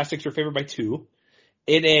favorite. Aztecs are favored by 2.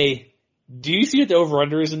 Do you see what the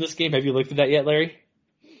over-under is in this game? Have you looked at that yet, Larry?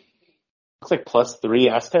 Looks like +3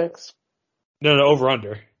 Aztecs. No,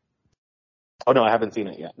 over-under. Oh, no, I haven't seen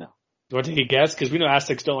it yet, no. Do you want to take a guess? Because we know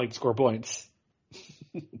Aztecs don't like to score points.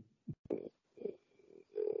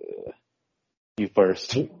 You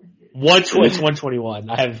first. 121.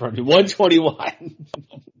 I have it in front of me. 121.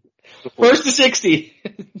 First to 60.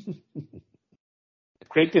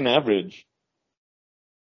 Creighton average.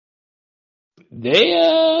 They,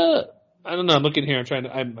 I don't know. I'm looking here. I'm trying to,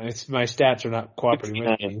 my stats are not cooperating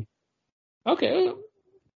with me. Okay.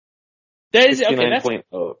 That is, okay. That's,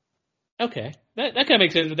 okay. That kind of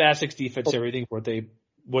makes sense with the Aztecs defense, everything, what they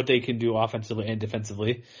what they can do offensively and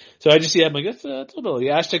defensively. So I just see that, I'm like, that's a little bit.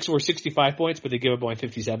 The Aztecs were 65 points, but they give up only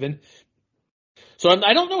 57. So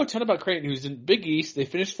I don't know a ton about Creighton, who's in Big East. They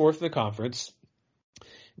finished 4th in the conference.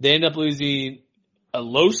 They end up losing a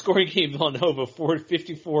low-scoring game, Villanova,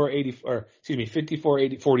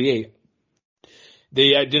 54-48.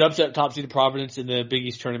 They did upset top seed Providence in the Big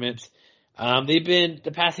East tournament. They've been,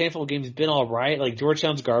 the past handful of games, been all right. Like,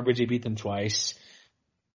 Georgetown's garbage. They beat them twice.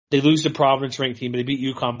 They lose to Providence ranked team, but they beat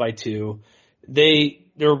UConn by 2.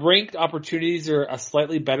 Their ranked opportunities are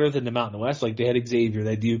slightly better than the Mountain West. Like, they had Xavier,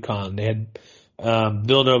 they had UConn, they had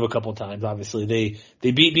Villanova a couple of times, obviously.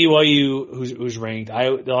 They beat BYU, who's ranked.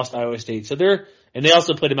 They lost Iowa State. So and they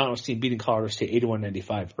also played a Mountain West team beating Colorado State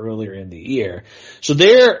 81-95 earlier in the year. So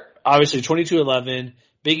they're obviously 22-11.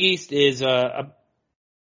 Big East is, where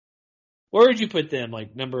would you put them?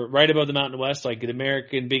 Like number right above the Mountain West, like an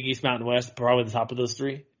American Big East Mountain West, probably the top of those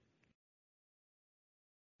 3?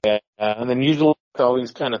 Yeah, and then usually I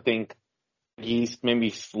always kind of think East maybe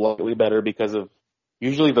slightly better because of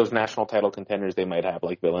usually those national title contenders they might have,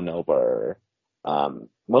 like Villanova or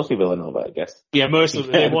mostly Villanova, I guess. Yeah, most of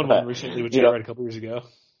them. They won one recently, which I read a couple years ago.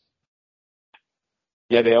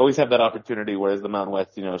 Yeah, they always have that opportunity, whereas the Mountain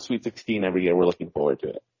West, Sweet 16 every year, we're looking forward to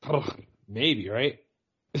it. Oh, maybe, right?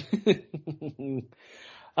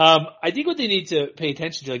 I think what they need to pay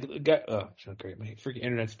attention to, great, my freaking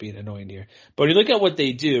internet's being annoying here. But when you look at what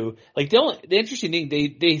they do, like the interesting thing,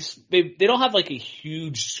 they don't have like a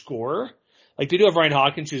huge scorer. Like they do have Ryan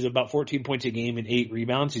Hawkins, who's about 14 points a game and 8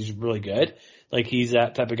 rebounds. He's really good. Like he's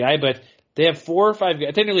that type of guy. But they have 4 or 5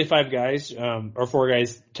 guys, technically 5 guys, or 4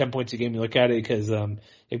 guys, 10 points a game. You look at it because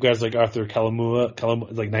they've guys like Arthur Kalamua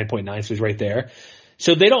is like 9.9, so he's right there.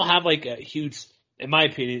 So they don't have like a huge, in my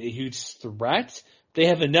opinion, a huge threat. They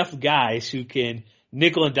have enough guys who can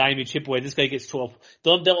nickel and dime you, chip away. This guy gets 12.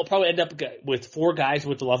 They'll probably end up with 4 guys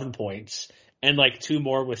with 11 points and like 2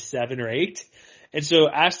 more with 7 or 8. And so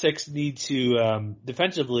Aztecs need to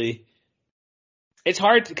defensively. It's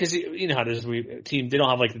hard because you know how it is. Team they don't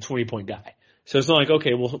have like the 20-point guy, so it's not like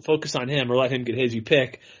okay, we'll focus on him or let him get his. You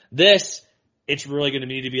pick this. It's really going to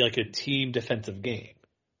need to be like a team defensive game,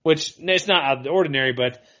 which it's not out of the ordinary,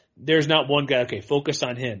 but there's not one guy. Okay, focus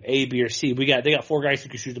on him. A, B, or C. They got 4 guys who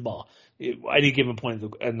can shoot the ball. I didn't give him a point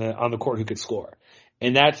on the court who could score,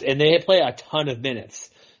 and they play a ton of minutes.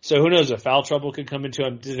 So who knows if foul trouble could come into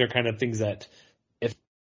them. These are kind of things that.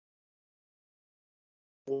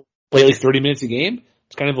 Play at least 30 minutes a game.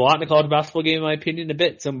 It's kind of a lot in a college basketball game, in my opinion, a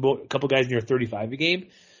bit. A couple guys near 35 a game.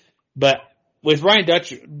 But with Brian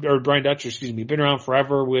Dutcher, been around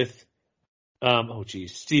forever with,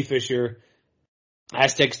 Steve Fisher,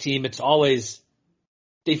 Aztecs team. It's always,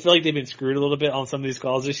 they feel like they've been screwed a little bit on some of these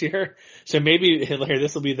calls this year. So maybe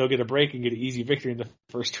they'll get a break and get an easy victory in the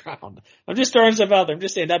first round. I'm just throwing stuff out there. I'm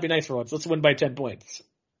just saying that'd be nice for once. Let's win by 10 points.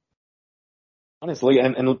 Honestly,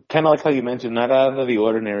 and kind of like how you mentioned, not out of the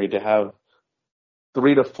ordinary to have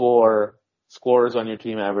 3 to 4 scorers on your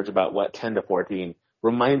team average about 10 to 14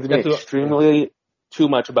 reminds me extremely too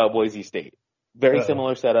much about Boise State. Very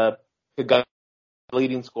similar setup. The guy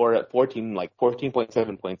leading scorer at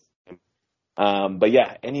 14.7 points. But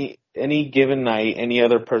yeah, any given night, any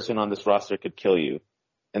other person on this roster could kill you.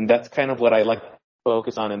 And that's kind of what I like to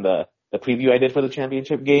focus on in the preview I did for the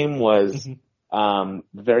championship game was,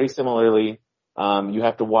 very similarly, you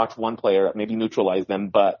have to watch one player, maybe neutralize them,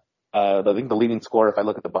 but I think the leading scorer, if I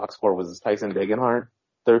look at the box score, was Tyson Degenhart,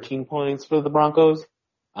 13 points for the Broncos,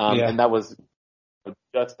 and that was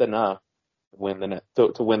just enough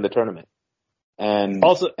to win the tournament. And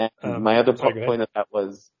also, my other point of that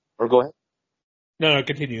was, or go ahead. No,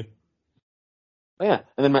 continue. Oh, yeah,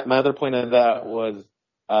 and then my other point of that was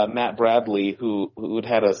Matt Bradley, who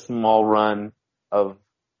had a small run of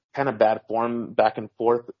kind of bad form back and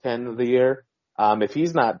forth at the end of the year. If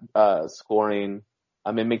he's not scoring,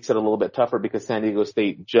 it makes it a little bit tougher because San Diego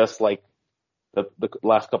State, just like the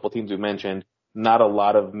last couple teams we mentioned, not a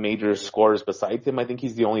lot of major scorers besides him. I think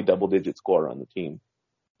he's the only double-digit scorer on the team.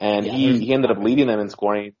 And he ended up leading them in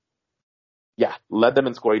scoring. Yeah, led them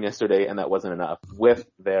in scoring yesterday, and that wasn't enough with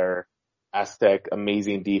their Aztec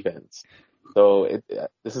amazing defense. So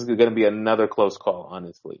this is going to be another close call,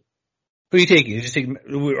 honestly. Who are you taking?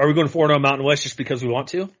 Are we going 4-0 Mountain West just because we want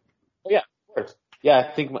to? Oh, yeah, of course. Yeah,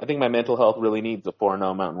 I think my mental health really needs a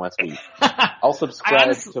 4-0 Mountain West week. I'll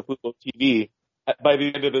subscribe to Fubo TV by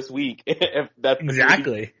the end of this week. If that's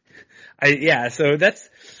exactly. So that's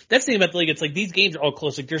the thing about the league. It's like these games are all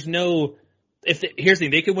close. Like there's no. Here's the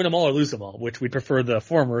thing: they could win them all or lose them all, which we prefer the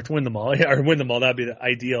former to win them all or win them all. That'd be the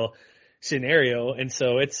ideal scenario. And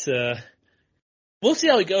so it's we'll see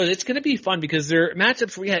how it goes. It's going to be fun because their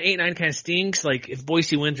matchups where we had 8-9 kind of stinks. Like if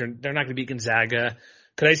Boise wins, they're not going to beat Gonzaga.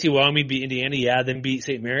 Could I see Wyoming beat Indiana? Yeah, then beat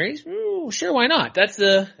St. Mary's? Ooh, sure, why not?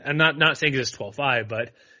 I'm not saying it's 12-5,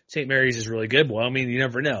 but St. Mary's is really good. Wyoming, you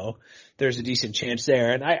never know. There's a decent chance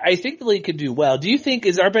there. And I think the league could do well. Do you think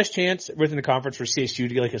is our best chance within the conference for CSU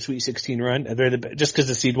to get like a Sweet 16 run? Are they just because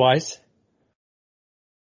of seed-wise?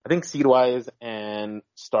 I think seed-wise and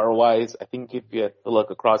star-wise, I think if you have to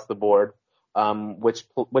look across the board,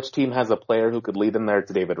 which team has a player who could lead them there,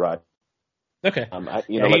 it's David Rod. Okay. Like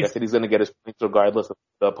I said, he's going to get his points regardless of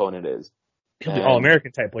who the opponent is. He'll be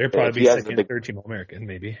All-American type player, probably be second, third team All-American,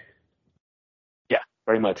 maybe. Yeah,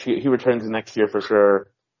 very much. He returns next year for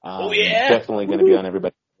sure. Yeah. Definitely going to be on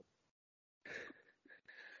everybody.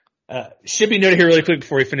 Should be noted here really quick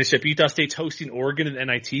before we finish up. Utah State's hosting Oregon at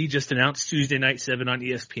NIT. Just announced Tuesday night, 7 on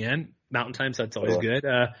ESPN. Mountain Time, so that's always good.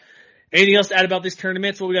 Anything else to add about these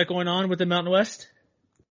tournaments? What we got going on with the Mountain West?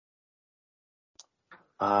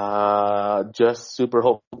 Just super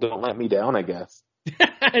hopeful. Don't let me down, I guess.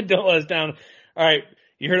 Don't let us down. All right.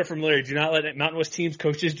 You heard it from Larry. Do not let Mountain West teams,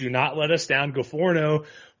 coaches, do not let us down. Go 4-0.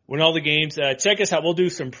 Win all the games. Check us out. We'll do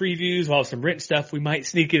some previews. We'll have some written stuff. We might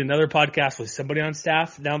sneak in another podcast with somebody on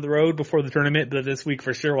staff down the road before the tournament, but this week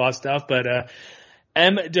for sure we'll have stuff. But,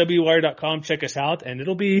 MWWire.com, check us out, and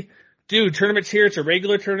it'll be, dude, tournament's here. It's a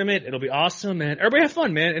regular tournament. It'll be awesome, man. Everybody have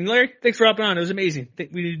fun, man. And Larry, thanks for hopping on. It was amazing. I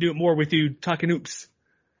think we need to do it more with you talking hoops.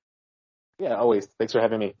 Yeah, always. Thanks for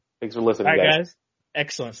having me. Thanks for listening, all right, guys.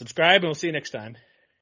 Excellent. Subscribe, and we'll see you next time.